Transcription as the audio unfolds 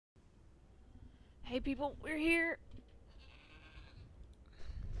Hey people, we're here!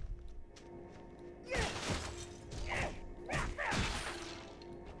 Do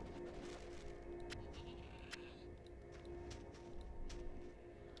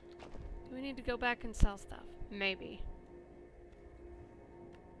we need to go back and sell stuff? Maybe.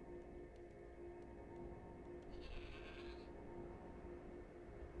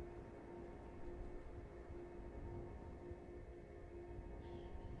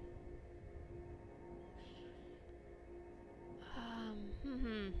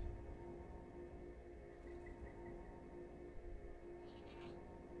 Hmm.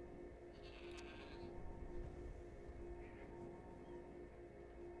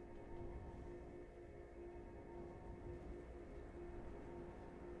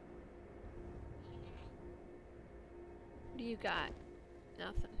 What do you got?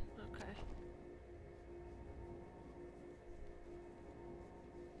 Nothing. Okay.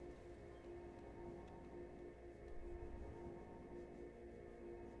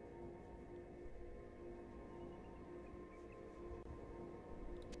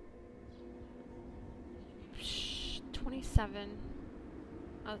 Psh, 27.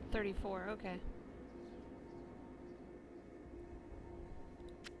 34, okay.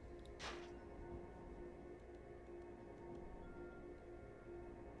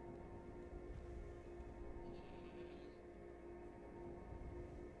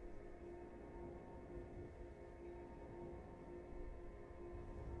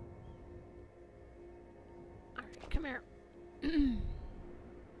 Alright, come here.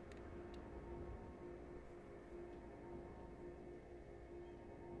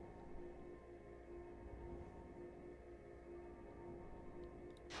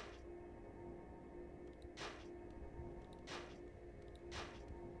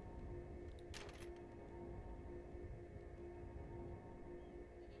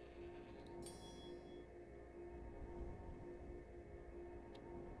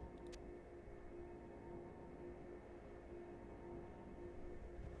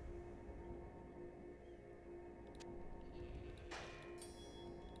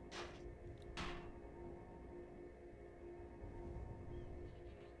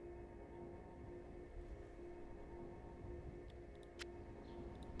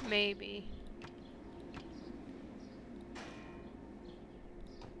 Maybe.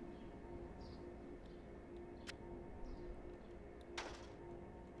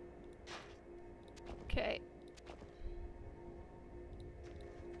 Okay.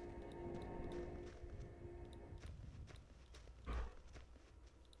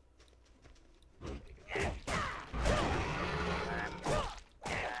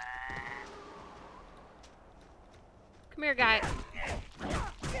 Come here, guy.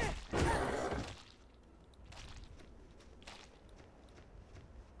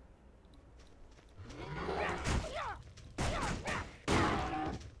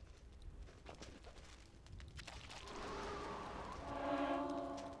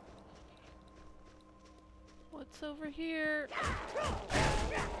 What's over here?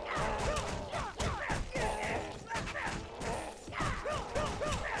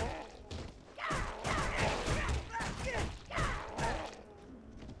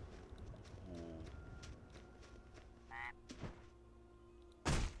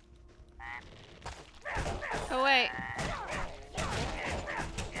 Go away.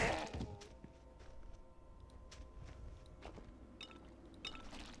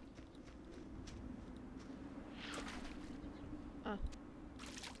 Oh.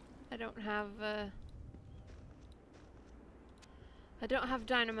 I don't have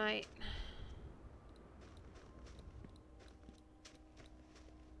dynamite.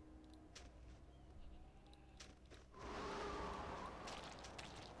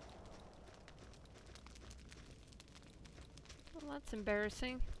 Well, that's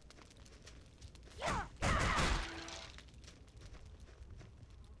embarrassing.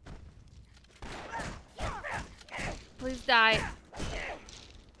 Please die.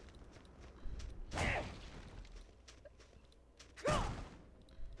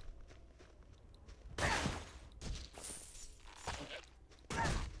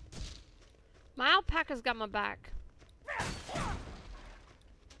 My alpaca's got my back.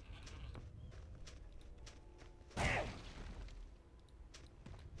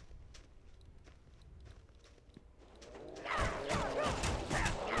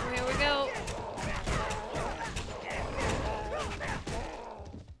 Here we go.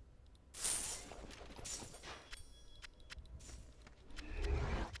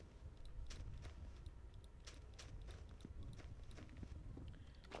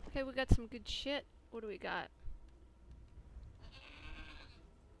 Okay, we got some good shit. What do we got?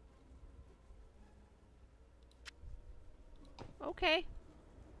 Okay.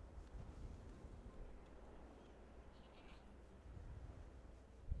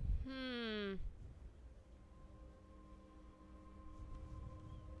 Hmm.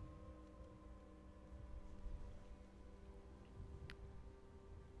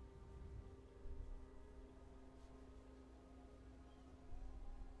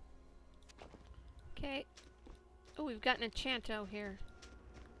 Okay. Oh, we've got an enchanto here.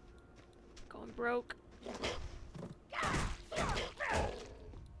 Going broke.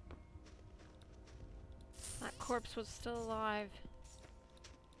 That corpse was still alive.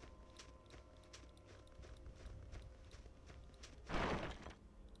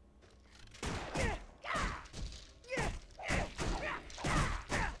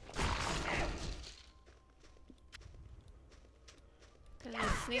 Gonna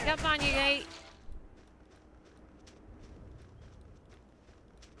sneak up on you, Gate.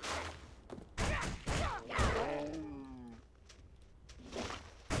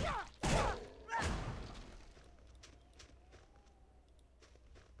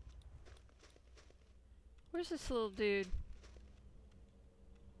 Where's this little dude?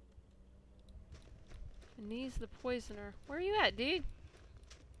 And he's the poisoner. Where are you at, dude?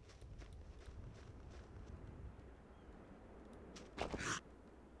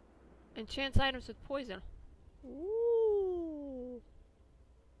 Enchants items with poison. Ooh.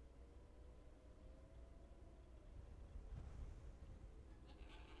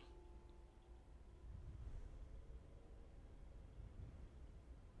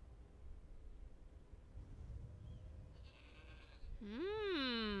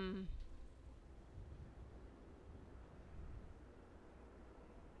 Mmm.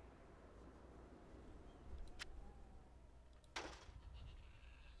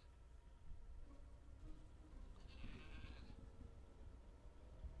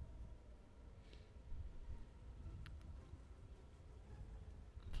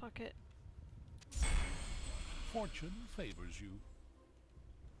 Fuck it. Fortune favors you.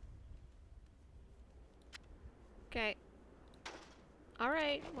 Okay.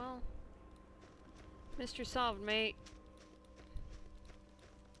 Alright, well. Mystery solved, mate.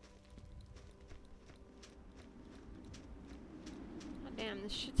 God damn,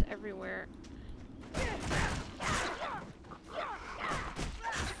 this shit's everywhere.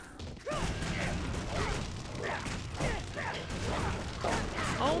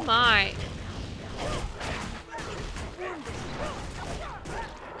 Oh my!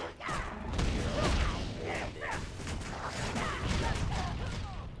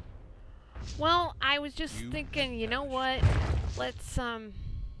 Well, I was just thinking, you know what? Let's,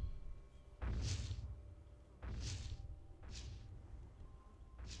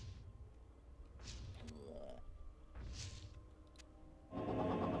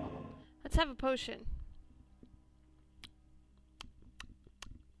 let's have a potion.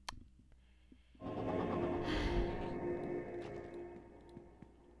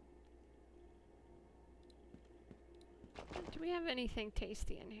 Do we have anything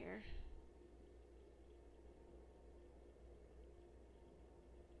tasty in here?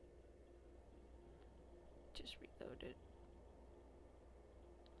 Just reloaded.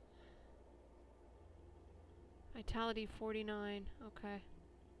 Vitality 49. Okay.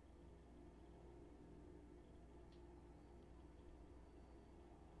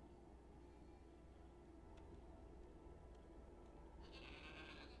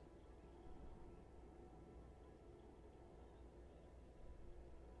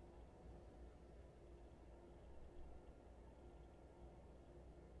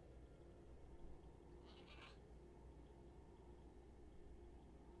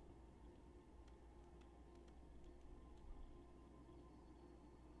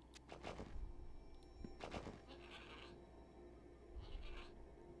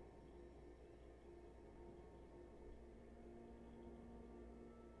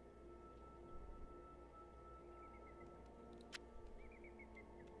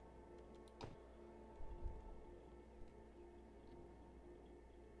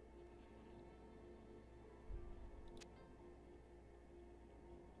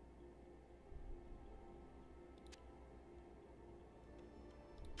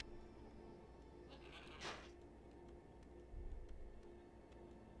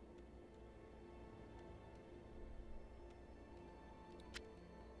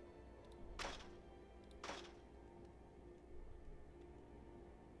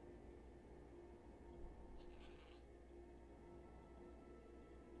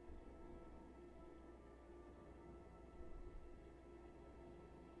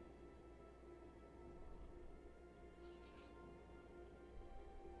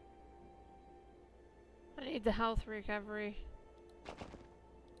 I need the health recovery.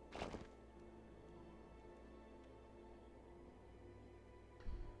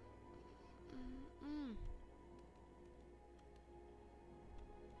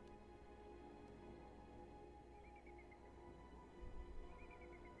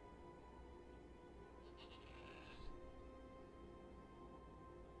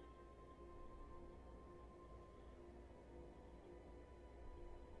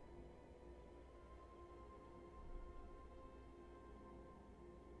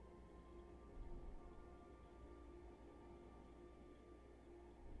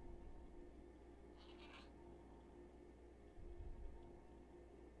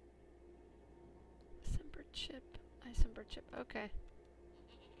 chip. Ice Ember chip. Okay.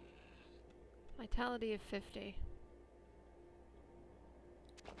 Vitality of 50.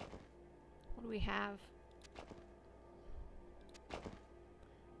 What do we have?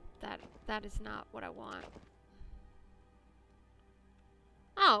 That is not what I want.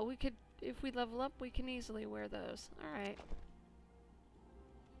 Oh, we could, if we level up, we can easily wear those. Alright.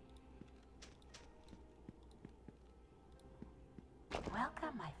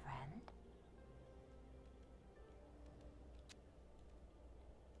 Welcome, my friend.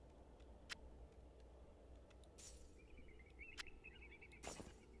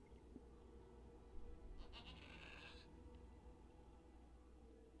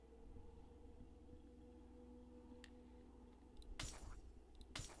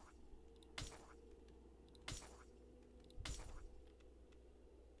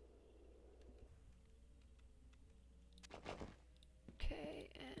 Okay,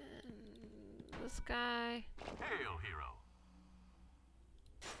 and this guy. Hail, hero.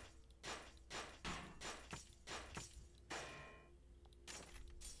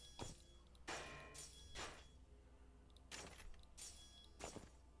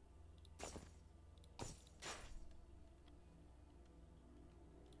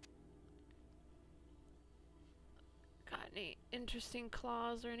 Got any interesting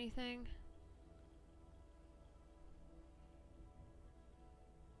claws or anything?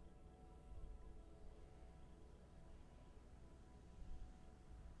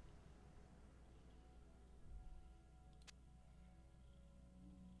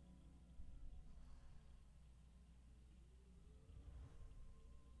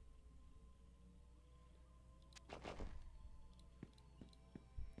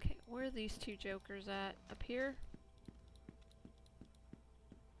 Okay, where are these two jokers at? Up here?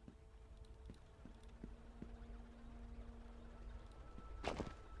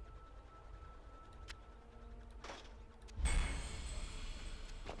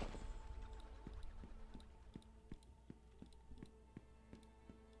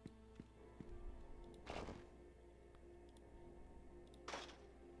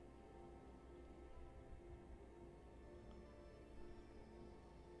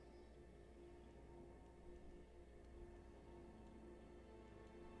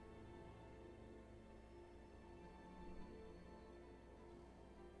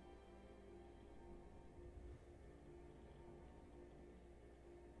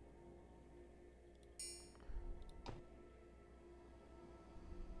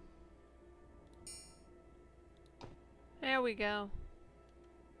 There we go.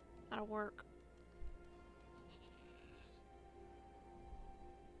 That'll work.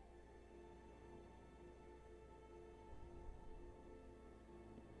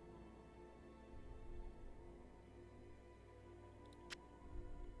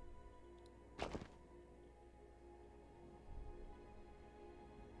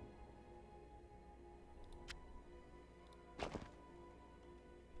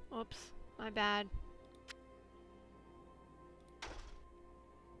 Oops, my bad.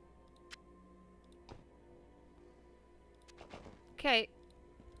 Okay.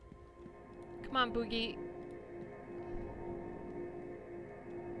 Come on, Boogie.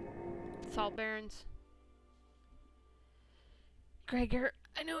 Salt Barons. Gregor.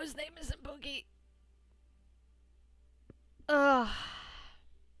 I know his name isn't Boogie. Ugh.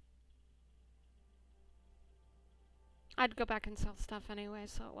 I'd go back and sell stuff anyway,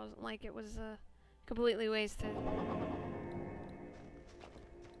 so it wasn't like it was completely wasted.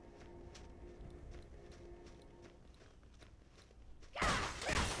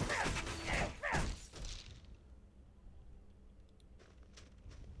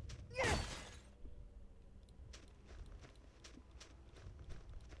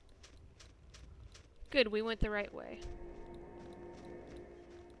 Good, we went the right way.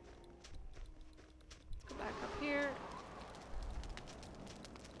 Let's go back up here.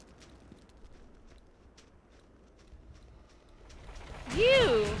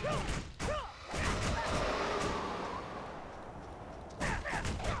 You!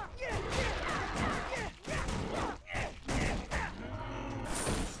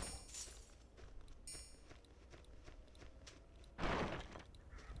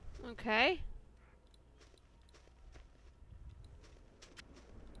 Okay.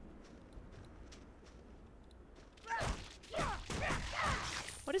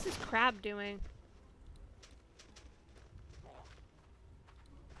 What is this crab doing?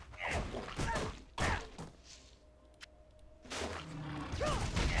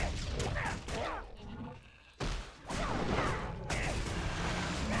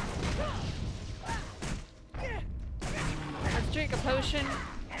 Let's drink a potion.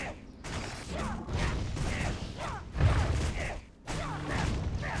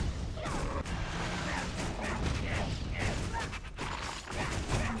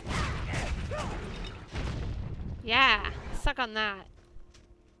 Yeah, suck on that.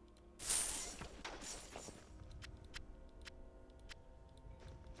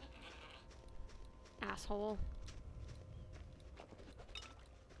 Asshole.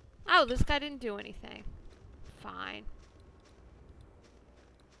 Oh, this guy didn't do anything. Fine.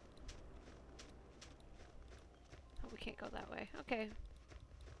 Oh, we can't go that way. Okay.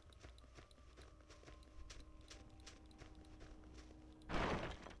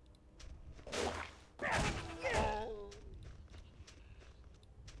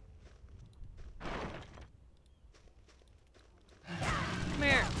 Come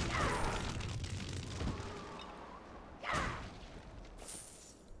here.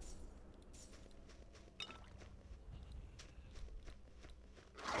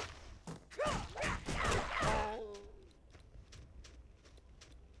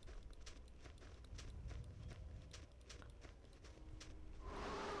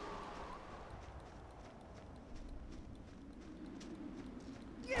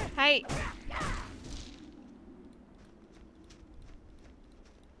 Hey!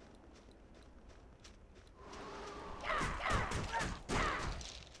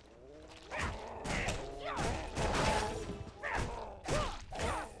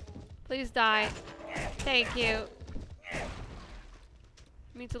 Please die. Thank you. It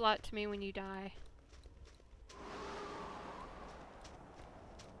means a lot to me when you die.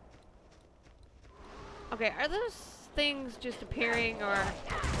 Okay, are those things just appearing, or...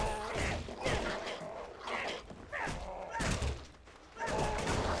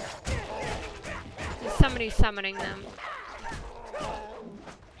 is somebody summoning them?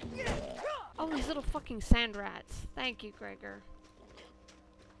 Oh, these little fucking sand rats. Thank you, Gregor.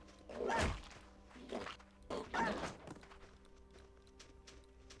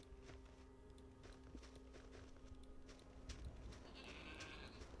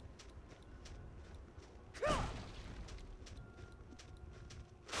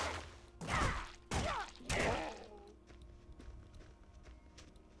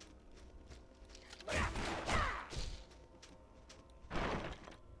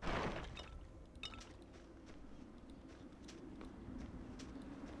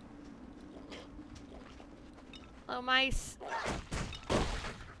 Hello, mice.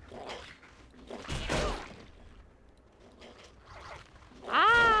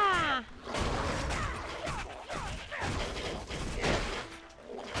 Ah!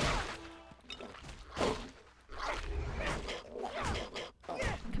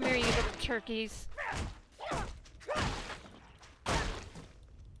 Come here, you little turkeys.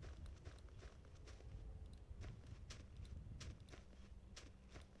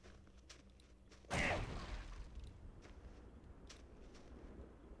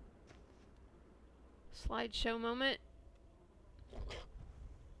 Slideshow moment.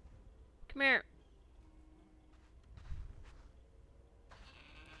 Come here.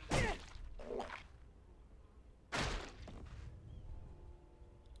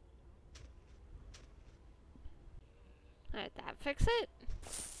 Did that fix it?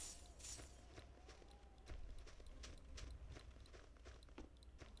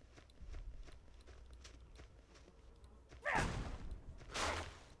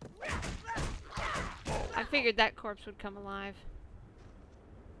 I figured that corpse would come alive.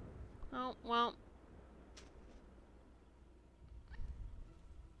 Oh, well.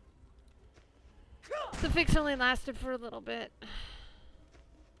 The fix only lasted for a little bit.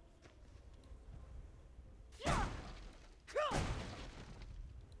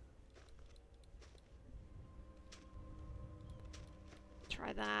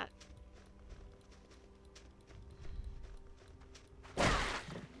 Try that.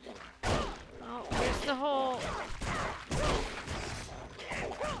 Oh, here's the hole.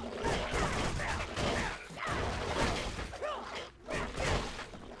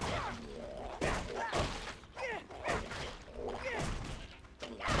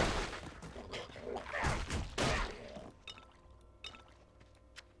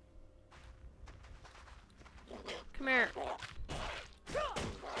 Come here.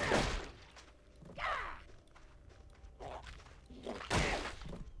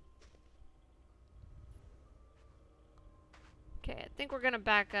 Okay, I think we're gonna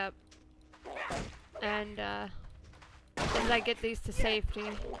back up and as I get these to safety.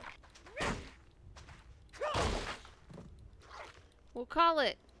 We'll call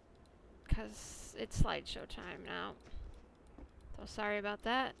it, because it's slideshow time now. So sorry about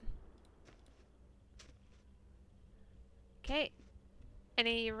that. Okay.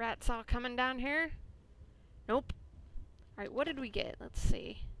 Any rats all coming down here? Nope. Alright, what did we get? Let's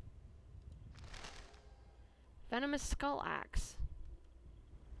see. Venomous skull axe.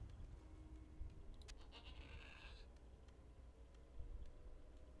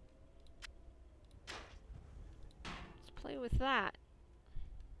 play with that.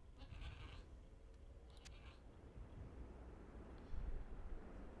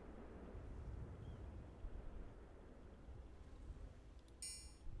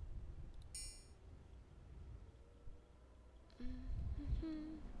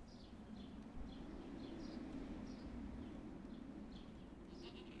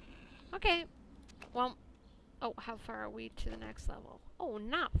 Okay. Well, oh, how far are we to the next level? Oh,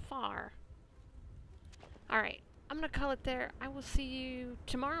 not far. Alright, I'm gonna call it there. I will see you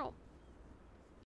tomorrow.